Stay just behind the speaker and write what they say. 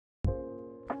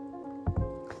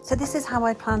So this is how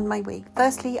I plan my week.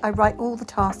 Firstly, I write all the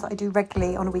tasks that I do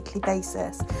regularly on a weekly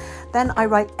basis. Then I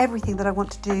write everything that I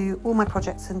want to do, all my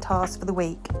projects and tasks for the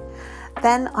week.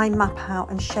 Then I map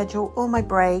out and schedule all my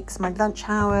breaks, my lunch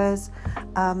hours.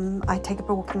 I take a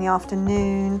walk in the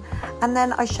afternoon, and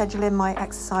then I schedule in my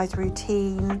exercise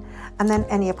routine and then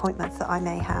any appointments that I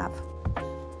may have.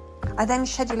 I then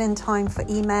schedule in time for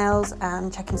emails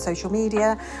and checking social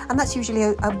media, and that's usually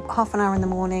a half an hour in the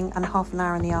morning and half an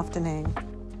hour in the afternoon.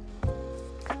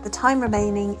 The time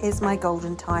remaining is my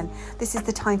golden time. This is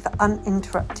the time for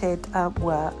uninterrupted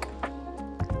work.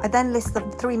 I then list the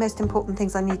 3 most important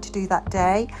things I need to do that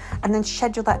day and then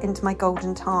schedule that into my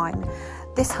golden time.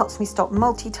 This helps me stop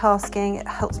multitasking, it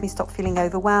helps me stop feeling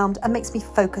overwhelmed and makes me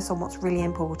focus on what's really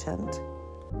important.